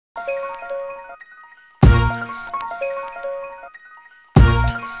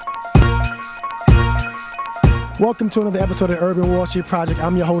Welcome to another episode of the Urban Wall Street Project.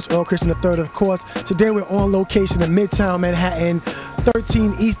 I'm your host, Earl Christian III, of course. Today we're on location in Midtown Manhattan,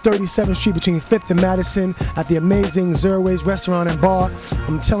 13 East 37th Street between 5th and Madison at the amazing Zereoue's Restaurant and Bar.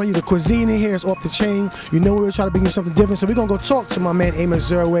 I'm telling you, the cuisine in here is off the chain. You know we're trying to bring you something different, so we're going to go talk to my man, Amos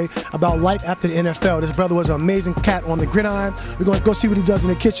Zereoue, about life after the NFL. This brother was an amazing cat on the gridiron. We're going to go see what he does in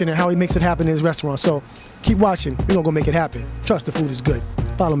the kitchen and how he makes it happen in his restaurant. So keep watching. We're going to go make it happen. Trust the food is good.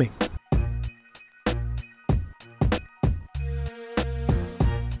 Follow me.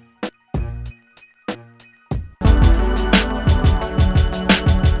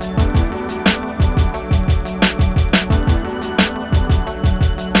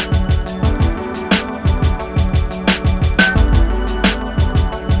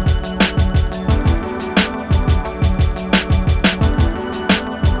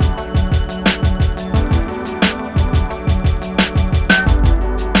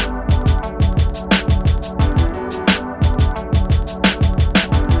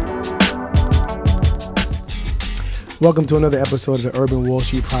 Welcome to another episode of the Urban Wall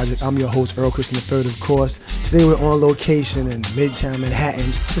Street Project. I'm your host, Earl Christian III, of course. Today we're on location in Midtown Manhattan,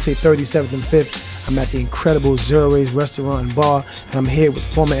 I should say 37th and 5th. I'm at the incredible Zereoue's Restaurant and Bar, and I'm here with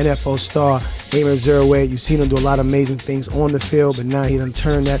former NFL star Amos Zereoue. You've seen him do a lot of amazing things on the field, but now he done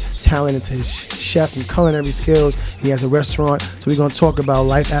turned that talent into his chef and culinary skills. He has a restaurant, so we're going to talk about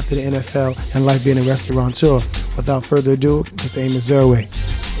life after the NFL and life being a restaurateur. Without further ado, Mr. Amos Zereoue.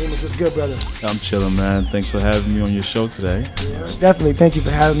 Amos, what's good, brother? I'm chilling, man. Thanks for having me on your show today. Yeah, definitely. Thank you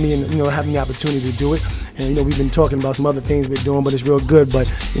for having me and having the opportunity to do it. And we've been talking about some other things we're doing, but it's real good. But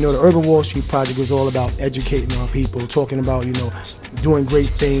the Urban Wall Street Project is all about educating our people, talking about doing great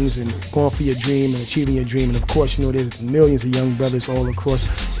things and going for your dream and achieving your dream. And of course, there's millions of young brothers all across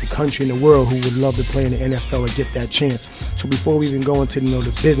the country and the world who would love to play in the NFL or get that chance. So before we even go into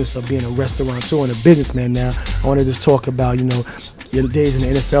the business of being a restaurateur and a businessman now, I want to just talk about your days in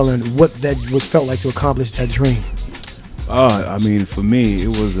the NFL and what felt like to accomplish that dream. I mean, for me, it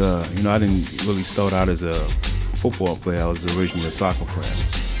was, I didn't really start out as a football player. I was originally a soccer player.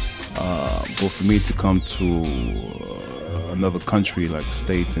 But for me to come to another country like the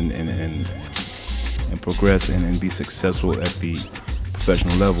States and progress and be successful at the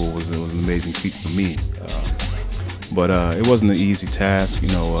professional level was an amazing feat for me. But it wasn't an easy task,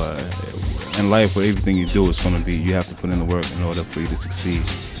 in life, where everything you do is going to be, you have to put in the work in order for you to succeed.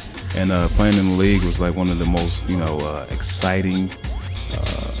 And playing in the league was like one of the most, exciting,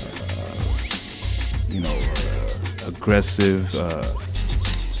 aggressive,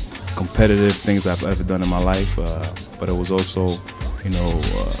 competitive things I've ever done in my life. But it was also,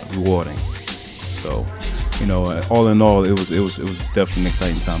 rewarding. So, all in all, it was definitely an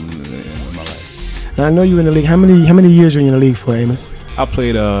exciting time in my life. Now I know you're in the league. How many years are you in the league for, Amos? I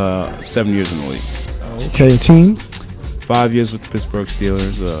played 7 years in the league. Okay, teams? 5 years with the Pittsburgh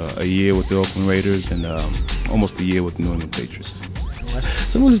Steelers, a year with the Oakland Raiders, and almost a year with the New England Patriots.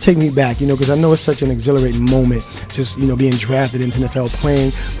 So I'm going to take me back, because I know it's such an exhilarating moment, just being drafted into NFL,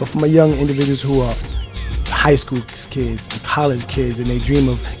 playing. But for my young individuals who are high school kids, college kids, and they dream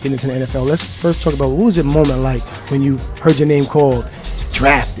of getting into the NFL, let's first talk about what was the moment like when you heard your name called,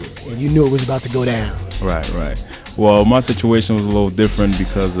 drafted, and you knew it was about to go down. Right. Well, my situation was a little different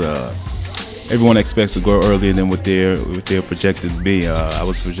because everyone expects to go earlier than what they're projected to be. I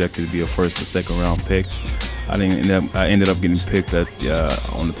was projected to be a first or second round pick. I ended up getting picked in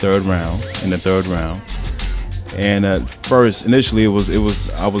the third round. And at first, initially,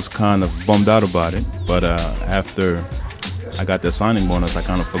 I was kind of bummed out about it. But after I got that signing bonus, I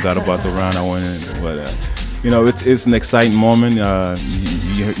kind of forgot about the round I went in. But it's an exciting moment.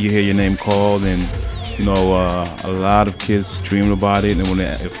 You hear your name called, and a lot of kids dream about it, and when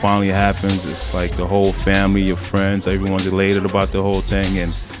it finally happens, it's like the whole family, your friends, everyone's elated about the whole thing,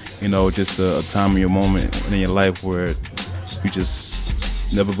 and just a time in your moment in your life where you just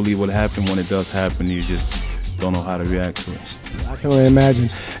never believe what happened. When it does happen, you just don't know how to react to it. I can only imagine.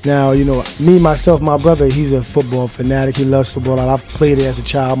 Now, me, myself, my brother, he's a football fanatic. He loves football. I've played it as a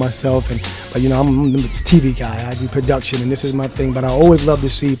child myself, but I'm the TV guy. I do production, and this is my thing. But I always love to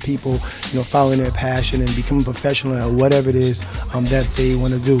see people, following their passion and becoming professional at whatever it is that they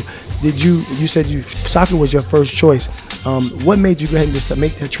want to do. You said soccer was your first choice. What made you go ahead and just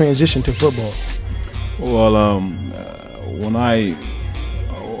make the transition to football? Well,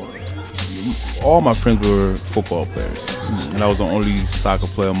 all my friends were football players, and I was the only soccer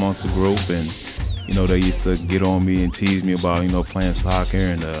player amongst the group. And they used to get on me and tease me about playing soccer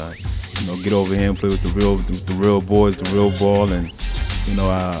and get over here and play with the real boys, the real ball. And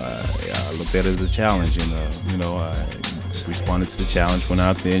I looked at it as a challenge, and I responded to the challenge, went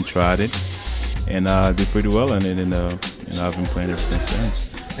out there and tried it, and did pretty well in it, and I've been playing ever since then.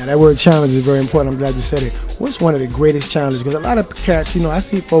 Now that word challenge is very important. I'm glad you said it. What's one of the greatest challenges? Because a lot of cats, I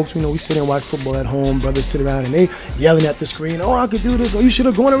see folks, we sit and watch football at home, brothers sit around and they yelling at the screen, oh, I could do this, or you should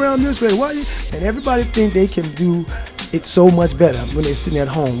have gone around this way, why you? And everybody think they can do it so much better when they're sitting at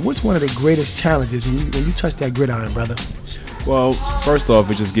home. What's one of the greatest challenges when you touch that gridiron, brother? Well, first off,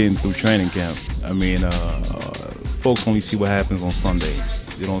 it's just getting through training camp. I mean, folks only see what happens on Sundays.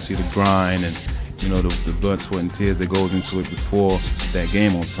 They don't see the grind and the blood, sweat, and tears that goes into it before that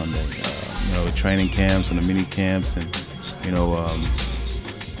game on Sunday. The training camps and the mini camps, and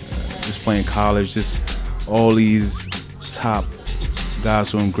just playing college. Just all these top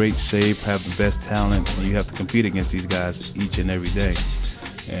guys who are in great shape, have the best talent, and you have to compete against these guys each and every day.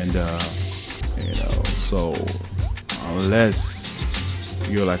 And so unless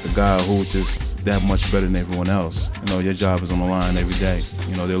you're like a guy who's just that much better than everyone else, your job is on the line every day.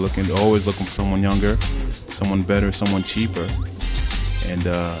 They're always looking for someone younger, someone better, someone cheaper, and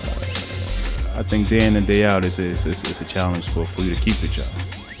I think day in and day out it's a challenge for you to keep your job.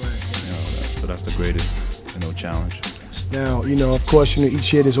 So that's the greatest challenge. Now, of course,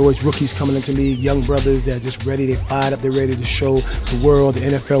 each year there's always rookies coming into the league, young brothers that are just ready, they're fired up, they're ready to show the world, the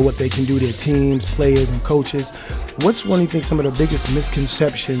NFL, what they can do, their teams, players, and coaches. What's one you think some of the biggest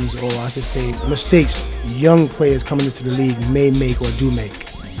misconceptions, or I should say mistakes, young players coming into the league may make or do make?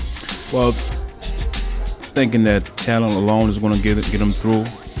 Well, thinking that talent alone is going to get them through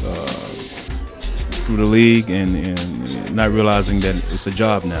the league, and not realizing that it's a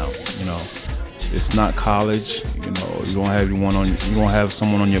job now. It's not college. You don't have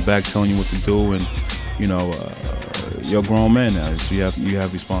someone on your back telling you what to do, and you're a grown man now, so you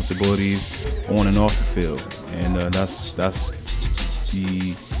have responsibilities on and off the field, and that's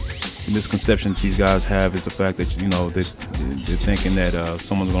the misconception these guys have, is the fact that they're thinking that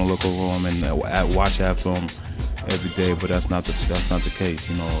someone's going to look over them and watch after them every day, but that's not the case.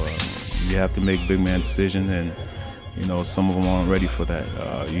 You have to make big man decisions, and some of them aren't ready for that.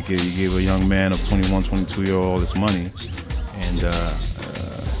 You give a young man of 21, 22-year-old this money, and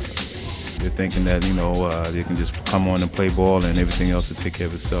they're thinking that they can just come on and play ball and everything else will take care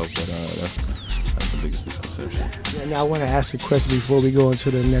of itself. But that's the biggest misconception. Yeah, now I want to ask a question before we go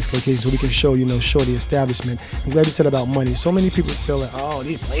into the next location, so we can show the establishment. I'm glad you said about money. So many people feel like, oh,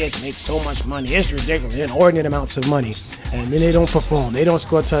 these players make so much money, it's ridiculous, inordinate amounts of money, and then they don't perform, they don't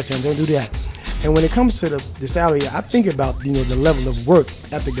score touchdowns, don't do that. And when it comes to the salary, I think about the level of work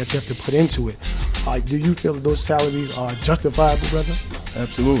ethic that you have to put into it. Do you feel that those salaries are justifiable, brother?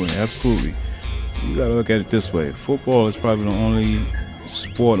 Absolutely. You got to look at it this way. Football is probably the only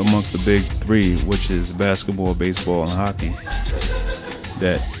sport amongst the big three, which is basketball, baseball, and hockey,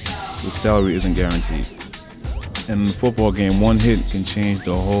 that the salary isn't guaranteed. And in the football game, one hit can change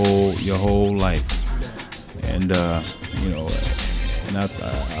your whole life. And and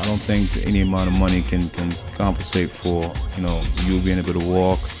I don't think any amount of money can compensate for you being able to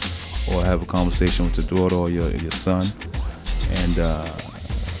walk or have a conversation with your daughter or your son, and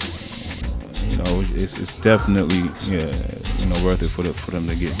it's definitely worth it for them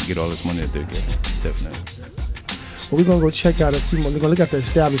to get all this money that they're getting. Definitely. Well, we're gonna go check out a few more. We're gonna look at the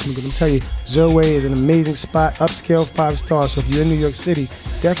establishment, because I'm telling you, Zereoue is an amazing spot, upscale, 5-star. So if you're in New York City,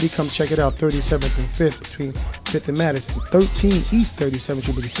 definitely come check it out. 37th and 5th between 5th and Madison, 13 East 37th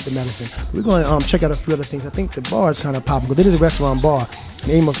Street between 5th and Madison. We're gonna check out a few other things. I think the bar is kind of popping, because it is a restaurant bar,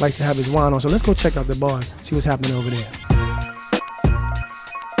 and Amos likes to have his wine on. So let's go check out the bar and see what's happening over there.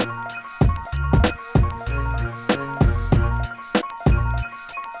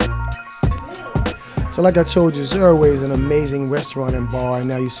 So like I told you, Zereoue is an amazing restaurant and bar, and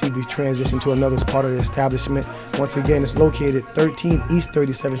now you see we've transitioned to another part of the establishment. Once again, it's located 13 East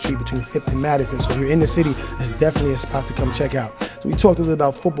 37th Street between 5th and Madison, so if you're in the city, it's definitely a spot to come check out. So we talked a little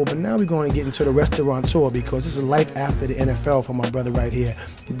about football, but now we're going to get into the restaurateur, because this is life after the NFL for my brother right here.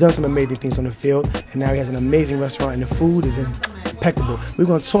 He's done some amazing things on the field, and now he has an amazing restaurant, and the food is impeccable. We're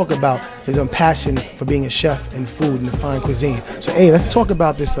going to talk about his passion for being a chef and food and the fine cuisine. So, hey, let's talk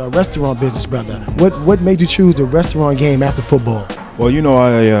about this restaurant business, brother. What made you choose the restaurant game after football? Well,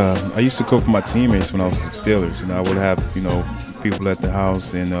 I used to cook for my teammates when I was with Steelers. I would have people at the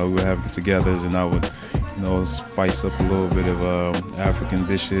house, and we would have get-togethers, and I would spice up a little bit of African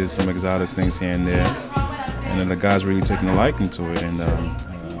dishes, some exotic things here and there, and then the guys really taking a liking to it, and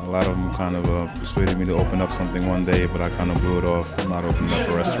a lot of them kind of persuaded me to open up something one day, but I kind of blew it off. I'm not opening up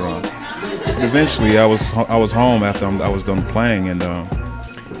a restaurant. But eventually, I was home after I was done playing, and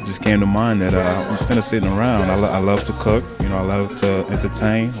it just came to mind that instead of sitting around, I love to cook. know, I love to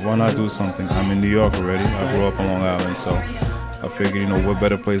entertain. Why not do something? I'm in New York already. I grew up on Long Island, so I figured, you know, what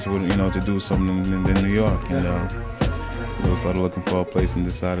better place would, you know, to do something than New York. And you know, started looking for a place and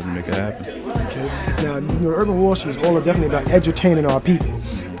decided to make it happen. Okay. Now, you know, Urban Wall Street is all definitely about entertaining our people.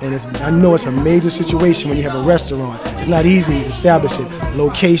 And I know it's a major situation when you have a restaurant. It's not easy to establish it.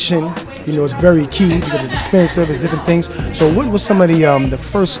 Location, you know, it's very key because it's expensive, it's different things. So what was some of the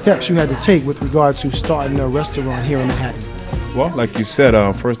first steps you had to take with regard to starting a restaurant here in Manhattan? Well, like you said,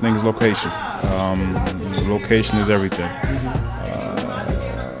 first thing is location. Location is everything.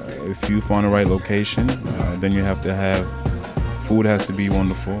 If you find the right location, then you have to have, food has to be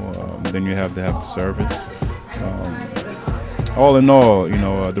wonderful, then you have to have the service. All in all, you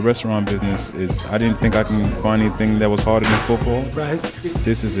know, the restaurant business is, I didn't think I can find anything that was harder than football. Right.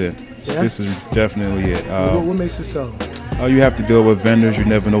 This is it. Yeah? This is definitely it. What makes it so? You have to deal with vendors. You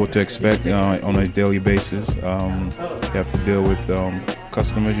never know what to expect on a daily basis. You have to deal with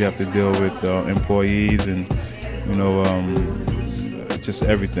customers. You have to deal with employees and, you know, just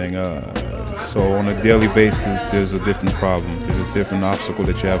everything. So on a daily basis, there's a different problem. There's a different obstacle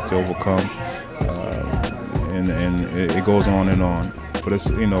that you have to overcome. And it goes on and on. But it's,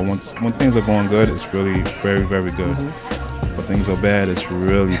 you know, when things are going good, it's really very, very good. When things are bad, it's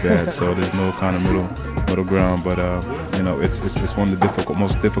really bad. So there's no kind of middle ground. But you know, it's one of the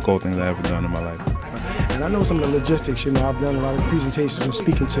most difficult things I've ever done in my life. And I know some of the logistics. You know, I've done a lot of presentations and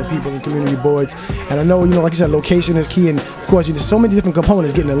speaking to people in community boards. And I know, you know, like you said, location is key. And of course, there's so many different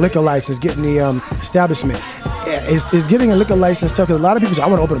components: getting a liquor license, getting the establishment. Is getting a liquor license tough? Because a lot of people say, I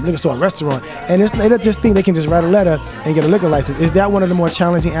want to open a liquor store, a restaurant, and they don't just think they can just write a letter and get a liquor license. Is that one of the more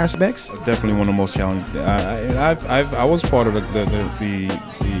challenging aspects? Definitely one of the most challenging. I was part of the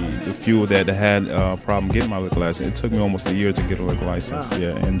few that had a problem getting my liquor license. It took me almost a year to get a liquor license. Wow.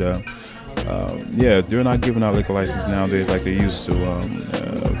 Yeah, and yeah, they're not giving out liquor license nowadays like they used to.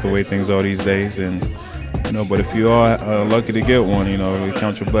 The way things are these days, and you know, but if you are lucky to get one, you know, you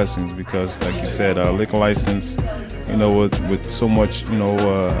count your blessings, because, like you said, liquor license, you know, with so much, you know,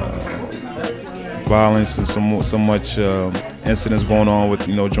 violence and so much incidents going on with,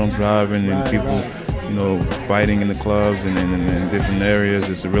 you know, drunk driving and people, you know, fighting in the clubs and in different areas,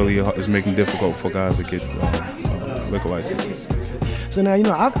 it's making it difficult for guys to get liquor licenses. So now, you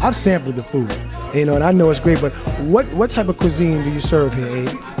know, I've sampled the food, you know, and I know it's great, but what type of cuisine do you serve here,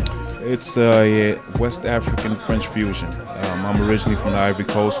 Abe? It's a West African French fusion. I'm originally from the Ivory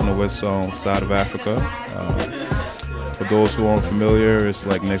Coast on the west side of Africa. For those who aren't familiar, it's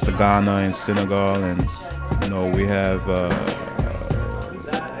like next to Ghana and Senegal, and you know, we have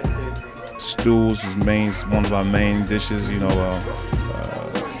stews is one of our main dishes. You know,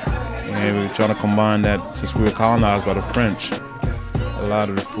 and we're trying to combine that, since we were colonized by the French. A lot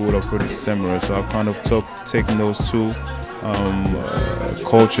of the food are pretty similar, so I've kind of taken those two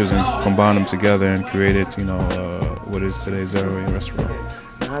cultures and combine them together and created, you know, what is today's Zereoue restaurant.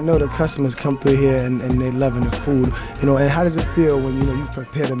 I know the customers come through here and they're loving the food, you know. And how does it feel when, you know, you've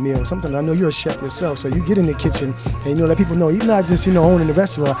prepared a meal? Sometimes I know you're a chef yourself, so you get in the kitchen and, you know, let people know you're not just, you know, owning the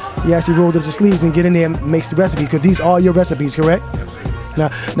restaurant. You actually rolled up the sleeves and get in there and makes the recipe, because these are your recipes, correct?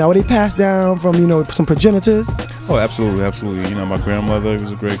 Now, were they passed down from, you know, some progenitors? Oh, absolutely, absolutely. You know, my grandmother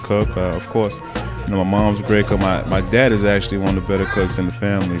was a great cook, of course. You know, my mom's a great cook. My dad is actually one of the better cooks in the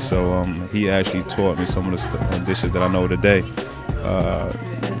family, so he actually taught me some of the dishes that I know today.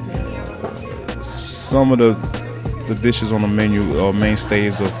 Some of the dishes on the menu are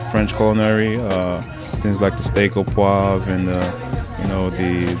mainstays of French culinary, things like the steak au poivre and you know,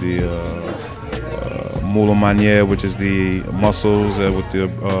 the moule manière, which is the mussels with the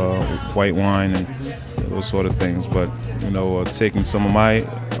white wine and those sort of things. But you know, taking some of my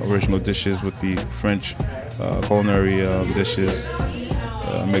original dishes with the French culinary dishes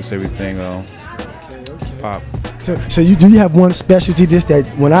makes everything pop. So do you have one specialty dish that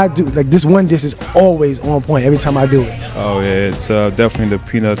when I do, like this one dish is always on point every time I do it? Oh yeah, it's definitely the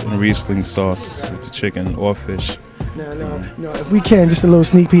peanut and Riesling sauce with the chicken or fish. Now, you know, if we can, just a little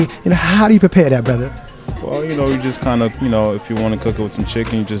sneak peek, you know, how do you prepare that, brother? Well, you know, you just kind of, you know, if you want to cook it with some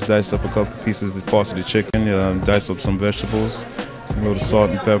chicken, you just dice up a couple pieces, parts of the chicken, dice up some vegetables, a little salt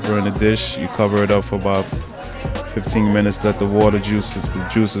and pepper in the dish. You cover it up for about 15 minutes, let the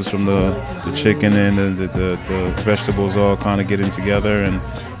juices from the chicken and the vegetables all kind of get in together, and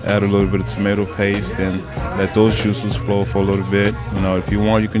add a little bit of tomato paste and let those juices flow for a little bit. You know, if you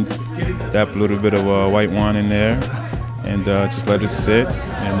want, you can dap a little bit of white wine in there, and just let it sit.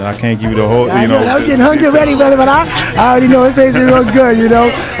 And I can't give you the whole, I was getting hungry already, brother, but I already know it tastes real good,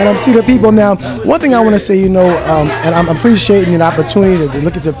 and I'm seeing the people now. One thing I want to say, and I'm appreciating the opportunity to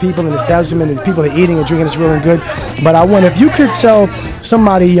look at the people in the establishment and the people that are eating and drinking. It's really good. But I wonder if you could tell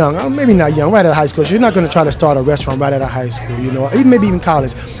somebody young, maybe not young, right out of high school. So you're not going to try to start a restaurant right out of high school, maybe even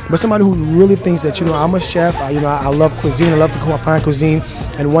college. But somebody who really thinks that, I'm a chef. I love cuisine. I love to fine cuisine.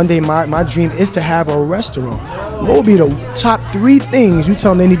 And one day my dream is to have a restaurant. What would be the top 3 things you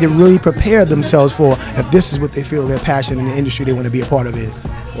tell them they need to really prepare themselves for if this is what they feel their passion in the industry they want to be a part of is?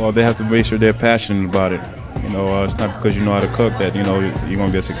 Well, they have to make sure they're passionate about it. It's not because you know how to cook that, you're going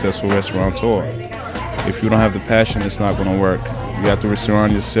to be a successful restaurateur. If you don't have the passion, it's not going to work. You have to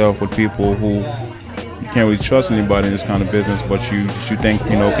surround yourself with people who you can't really trust anybody in this kind of business, but you think,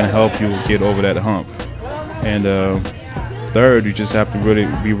 can help you get over that hump. And third, you just have to really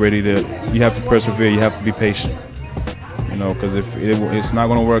be ready you have to persevere, you have to be patient. Because if it's not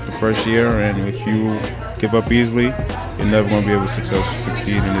going to work the first year, and if you give up easily, you're never going to be able to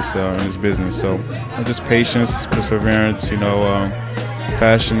succeed in this business. So just patience, perseverance,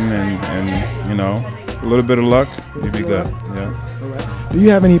 passion, and a little bit of luck, you'll be good. Yeah. Do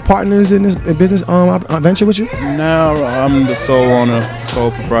you have any partners in this business venture with you? No, I'm the sole owner, sole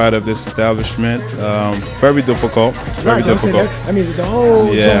proprietor of this establishment. Very difficult. Very difficult. That means that the whole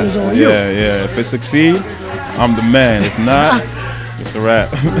zone is on you. Yeah. If it succeeds, I'm the man. If not, it's a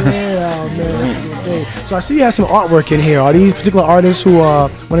wrap. Yeah, man. Okay. So I see you have some artwork in here. Are these particular artists who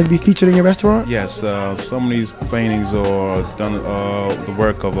wanted to be featured in your restaurant? Yes. Some of these paintings are done the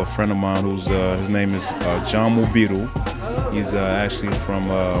work of a friend of mine who's his name is John Mubiru. He's actually from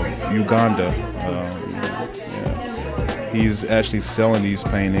Uganda. He's actually selling these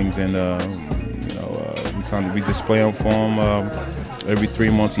paintings, and we display them for him. Every 3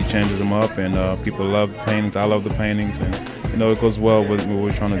 months he changes them up, and people love the paintings. I love the paintings, and it goes well with what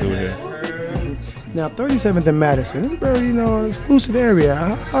we're trying to do here. Now, 37th and Madison is a very exclusive area.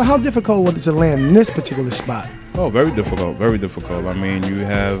 How difficult was it to land in this particular spot? Oh, very difficult, very difficult. I mean,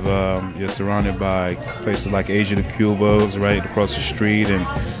 you're surrounded by places like Asia to Cuba's right across the street, and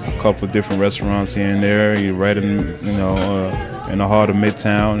a couple of different restaurants here and there. You're right in, in the heart of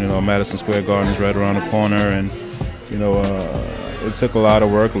Midtown. Madison Square Garden is right around the corner, and it took a lot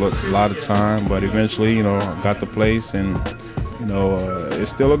of work, a lot of time, but eventually, got the place, and it's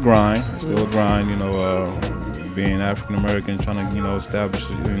still a grind. It's still a grind. Being African American, trying to establish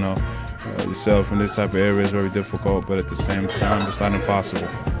yourself in this type of area is very difficult, but at the same time, it's not impossible.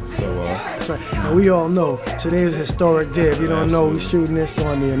 So that's right. And we all know today is a historic day. If you don't know, we're shooting this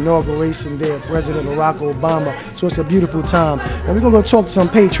on the inauguration day of President Barack Obama. So it's a beautiful time. And we're gonna go talk to some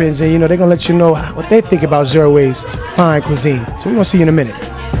patrons, and they're gonna let you know what they think about Zereoue's fine cuisine. So we're gonna see you in a minute.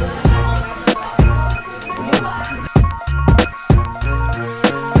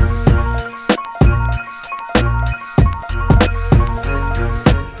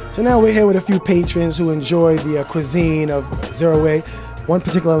 So now we're here with a few patrons who enjoy the cuisine of Zereoue. One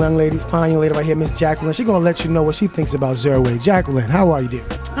particular young lady, fine young lady right here, Miss Jacqueline. She's gonna let you know what she thinks about Zereoue. Jacqueline, how are you, dear?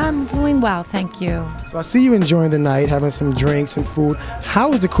 I'm doing well, thank you. So I see you enjoying the night, having some drinks and food.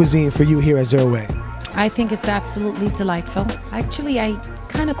 How is the cuisine for you here at Zereoue? I think it's absolutely delightful. Actually, I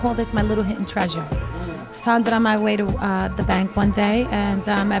kind of call this my little hidden treasure. Found it on my way to the bank one day, and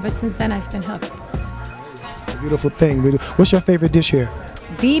ever since then I've been hooked. It's a beautiful thing. What's your favorite dish here?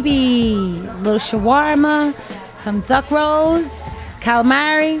 DB, little shawarma, some duck rolls,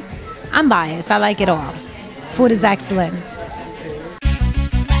 calamari. I'm biased, I like it all. Food is excellent.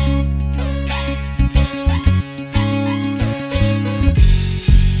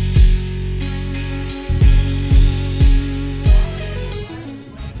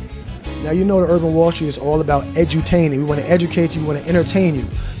 Now the Urban Wall Street is all about edutaining. We want to educate you, we want to entertain you.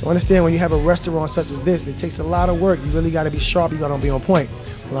 So understand when you have a restaurant such as this, it takes a lot of work. You really got to be sharp, you got to be on point.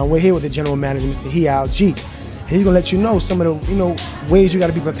 Well, we're here with the general manager, Mr. Zereoue G. And he's gonna let you know some of the ways you got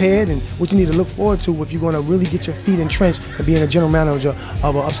to be prepared and what you need to look forward to if you're gonna really get your feet entrenched and being a general manager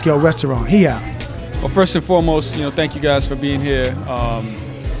of an upscale restaurant. Zereoue. Well, first and foremost, thank you guys for being here.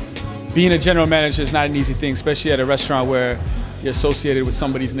 Being a general manager is not an easy thing, especially at a restaurant where you're associated with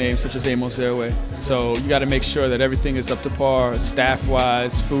somebody's name, such as Amos Zereoue. So you got to make sure that everything is up to par,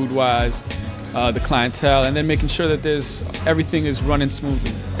 staff-wise, food-wise, the clientele, and then making sure that everything is running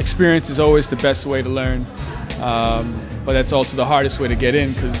smoothly. Experience is always the best way to learn, but that's also the hardest way to get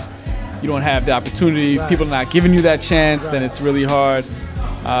in because you don't have the opportunity. Right. People are not giving you that chance, then it's really hard.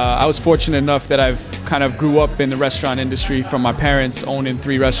 I was fortunate enough that I've kind of grew up in the restaurant industry, from my parents owning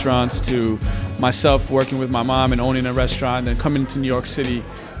 3 restaurants to myself working with my mom and owning a restaurant, and then coming to New York City,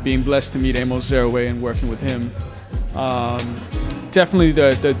 being blessed to meet Amos Zereoue and working with him. definitely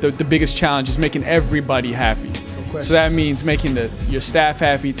the biggest challenge is making everybody happy. So that means making your staff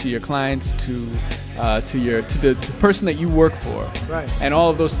happy, to your clients, to the person that you work for. Right. And all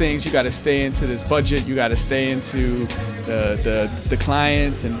of those things, you got to stay into this budget. You got to stay into the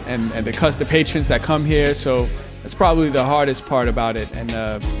clients and the patrons that come here. So that's probably the hardest part about it. And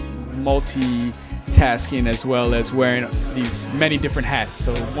multitasking, as well as wearing these many different hats.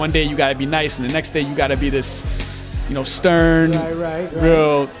 So one day you got to be nice, and the next day you got to be this, stern,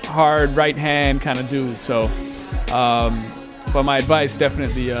 real hard right hand kind of dude. So. But my advice,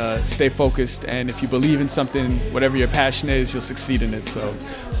 definitely stay focused, and if you believe in something, whatever your passion is, you'll succeed in it. So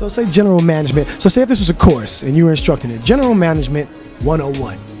say general management. So say if this was a course and you were instructing it, General Management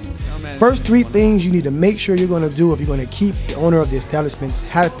 101. First 3 things you need to make sure you're going to do if you're going to keep the owner of the establishments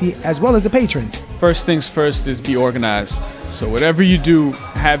happy, as well as the patrons. First things first is be organized. So whatever you do,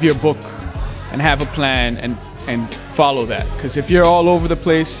 have your book and have a plan and follow that. Because if you're all over the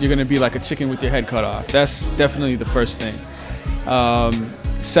place, you're going to be like a chicken with your head cut off. That's definitely the first thing.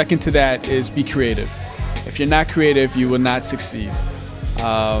 Second to that is be creative. If you're not creative, you will not succeed.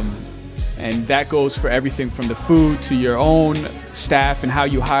 And that goes for everything from the food to your own staff and how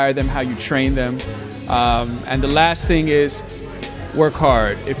you hire them, how you train them. And the last thing is work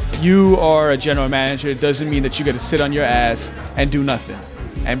hard. If you are a general manager, it doesn't mean that you got to sit on your ass and do nothing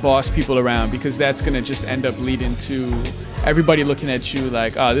and boss people around, because that's going to just end up leading to everybody looking at you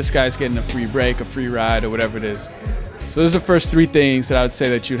like, oh, this guy's getting a free break, a free ride, or whatever it is. So those are the first 3 things that I would say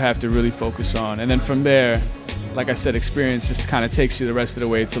that you'd have to really focus on. And then from there, like I said, experience just kind of takes you the rest of the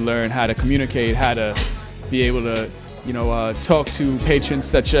way to learn how to communicate, how to be able to, talk to patrons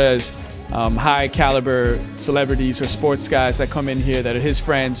such as high caliber celebrities or sports guys that come in here that are his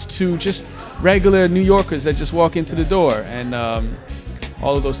friends, to just regular New Yorkers that just walk into the door. And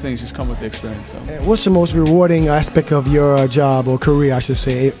all of those things just come with the experience. So. And what's the most rewarding aspect of your job, or career, I should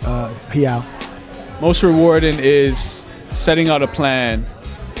say, Zereoue? Most rewarding is setting out a plan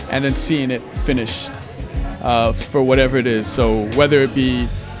and then seeing it finished for whatever it is. So whether it be,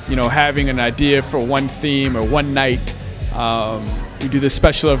 having an idea for one theme or one night. We do this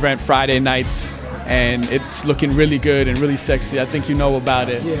special event Friday nights, and it's looking really good and really sexy. I think you know about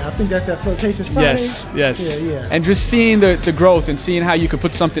it. Yeah, I think that's that Flirtatious Friday. Yes. Yeah. And just seeing the growth and seeing how you could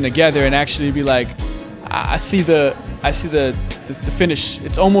put something together and actually be like, I see the finish.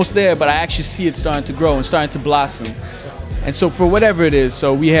 It's almost there, but I actually see it starting to grow and starting to blossom. And so for whatever it is,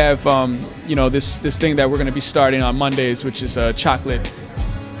 so we have this thing that we're going to be starting on Mondays, which is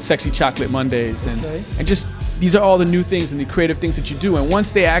Sexy Chocolate Mondays, and just these are all the new things and the creative things that you do. And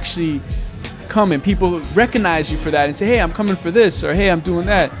once they actually come and people recognize you for that and say, hey, I'm coming for this, or hey, I'm doing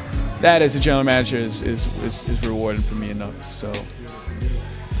that, that as a general manager is rewarding for me enough. So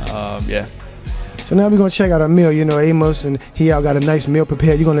yeah. So now we're going to check out our meal. Amos and Zereoue got a nice meal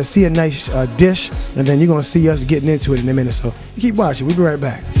prepared. You're going to see a nice dish, and then you're going to see us getting into it in a minute. So you keep watching. We'll be right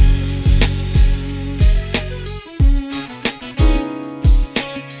back.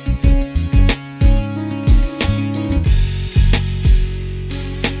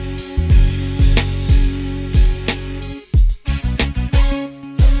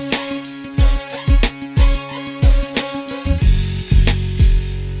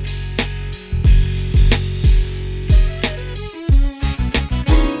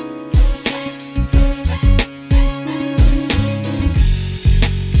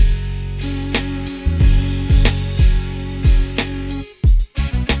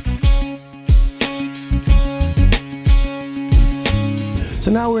 So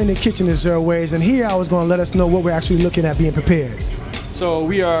now we're in the kitchen at Zereoue's, and here I was going to let us know what we're actually looking at being prepared. So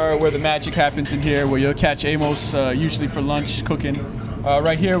we are where the magic happens in here, where you'll catch Amos usually for lunch cooking.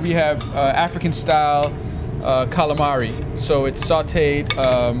 Right here we have African-style calamari. So it's sautéed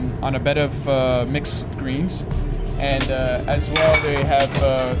on a bed of mixed greens. And as well, they have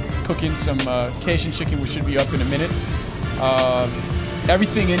cooking some Cajun chicken, which should be up in a minute.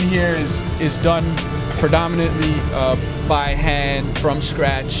 Everything in here is done predominantly by hand, from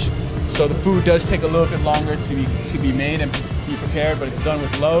scratch. So the food does take a little bit longer to be made and be prepared, but it's done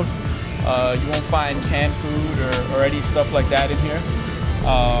with love. You won't find canned food or any stuff like that in here.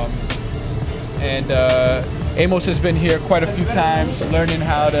 Amos has been here quite a few times, learning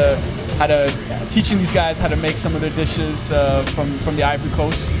teaching these guys how to make some of their dishes from the Ivory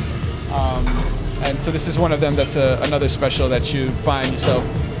Coast. And so this is one of them that's another special that you find yourself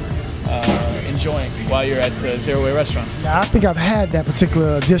enjoying while you're at Zereoue restaurant. Yeah, I think I've had that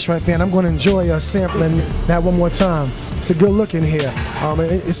particular dish right there, and I'm going to enjoy sampling that one more time. It's a good look in here.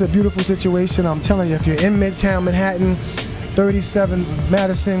 It's a beautiful situation. I'm telling you, if you're in Midtown Manhattan, 37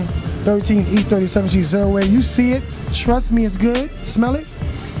 Madison, 13 East 37th Street, Zereoue. You see it. Trust me, it's good. Smell it.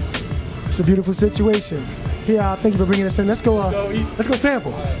 It's a beautiful situation. Here, thank you for bringing us in. Let's go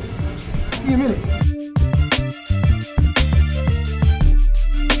sample. Give me a minute.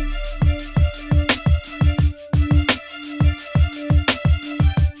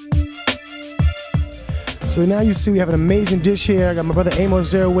 So now you see we have an amazing dish here. I got my brother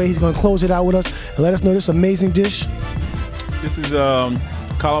Amos Zereoue. He's going to close it out with us and let us know this amazing dish. This is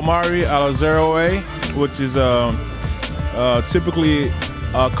calamari a la Zereoue, which is typically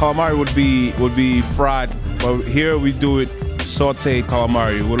calamari would be fried, but here we do it sauteed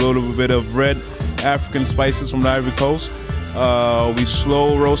calamari with a little bit of red African spices from the Ivory Coast. We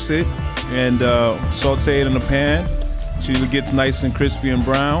slow roast it and saute it in a pan till it gets nice and crispy and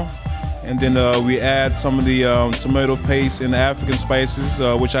brown. And then we add some of the tomato paste and the African spices,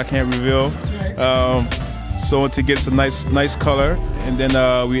 which I can't reveal, so it gets a nice color. And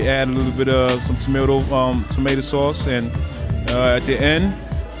then we add a little bit of some tomato sauce, and at the end,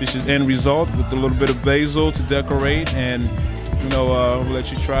 this is end result with a little bit of basil to decorate. And we'll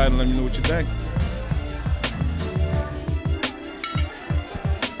let you try it and let me know what you think.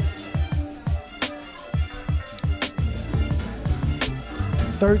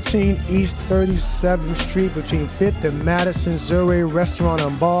 13 East 37th Street between 5th and Madison, Zereoue Restaurant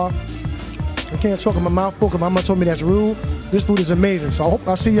and Bar. I can't talk in my mouth full because my mama told me that's rude. This food is amazing, so I hope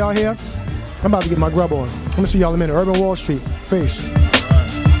I'll see y'all here. I'm about to get my grub on. I'm gonna see y'all in a minute. Urban Wall Street. Peace.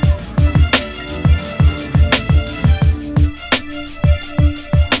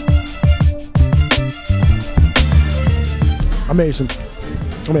 Amazing.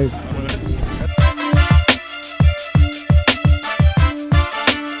 Amazing.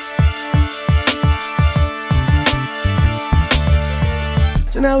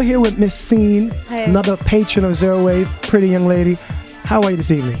 So now we're here with Miss Scene, another patron of Zereoue, pretty young lady. How are you this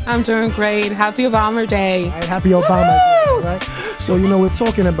evening? I'm doing great. Happy Obama Day. Right, happy Obama Day, right? So, we're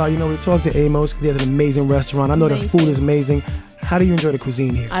talking about, we talked to Amos. He has an amazing restaurant. I know the food is amazing. How do you enjoy the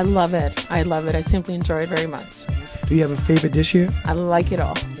cuisine here? I love it. I love it. I simply enjoy it very much. Do you have a favorite dish here? I like it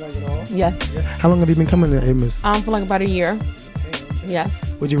all. You like it all? Yes. Yeah. How long have you been coming to Amos? For like about a year. Yes.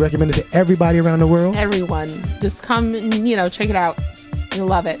 Would you recommend it to everybody around the world? Everyone. Just come and, check it out. You'll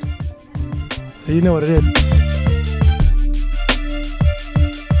love it. So you know what it is.